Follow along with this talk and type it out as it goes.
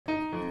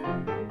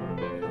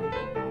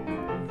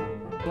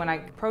when I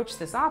approached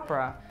this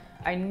opera,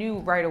 I knew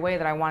right away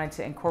that I wanted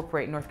to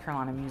incorporate North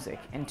Carolina music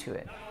into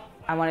it.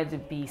 I wanted to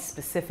be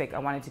specific, I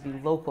wanted to be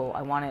local,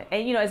 and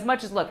you know, as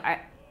much as, look,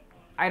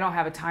 I don't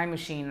have a time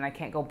machine and I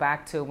can't go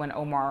back to when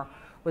Omar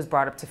was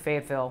brought up to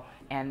Fayetteville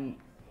and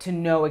to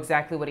know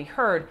exactly what he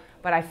heard,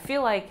 but I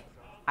feel like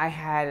I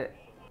had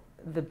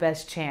the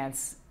best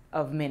chance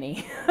of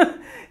many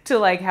to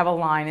like have a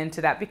line into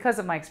that because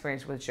of my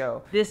experience with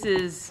Joe. This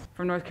is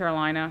from North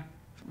Carolina.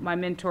 My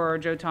mentor,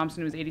 Joe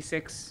Thompson, was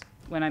 86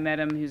 when I met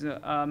him. He was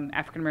an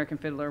African-American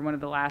fiddler, one of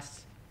the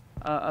last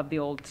of the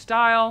old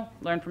style,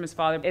 learned from his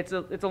father. It's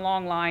a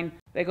long line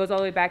that goes all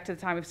the way back to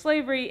the time of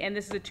slavery, and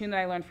this is a tune that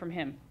I learned from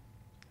him.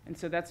 And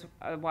so that's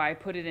why I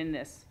put it in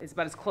this. It's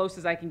about as close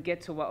as I can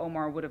get to what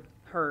Omar would have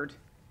heard,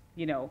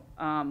 you know,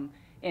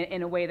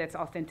 in a way that's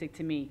authentic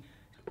to me.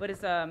 But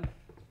it's, I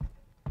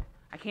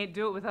can't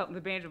do it without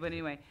the banjo, but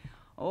anyway.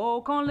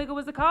 Oh, corn liquor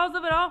was the cause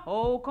of it all.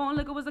 Oh, corn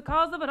liquor was the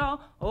cause of it all.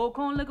 Oh,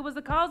 corn liquor was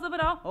the cause of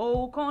it all.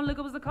 Oh, corn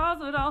liquor was the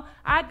cause of it all.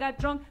 I got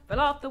drunk, fell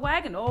off the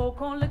wagon. Oh,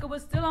 corn liquor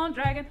was still on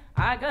dragging.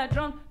 I got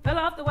drunk, fell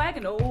off the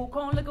wagon. Oh,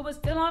 corn liquor was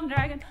still on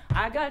dragging.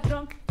 I got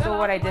drunk. So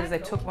what I did is I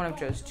took one of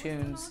Joe's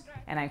tunes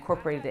and I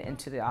incorporated it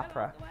into the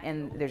opera.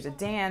 And there's a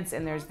dance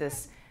and there's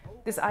this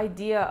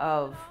idea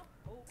of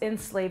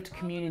enslaved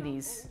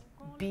communities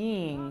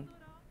being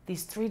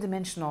these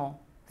three-dimensional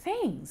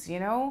things, you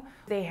know?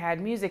 They had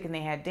music and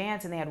they had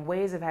dance and they had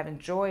ways of having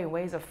joy,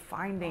 ways of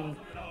finding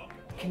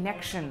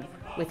connection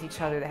with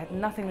each other that had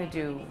nothing to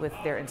do with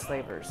their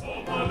enslavers.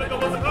 And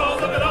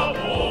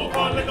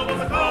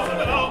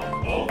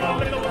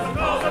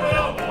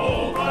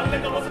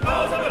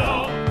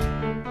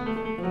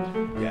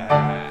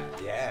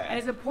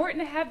it's important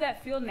to have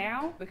that feel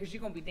now because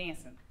you're gonna be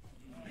dancing,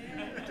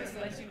 just to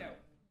let you know.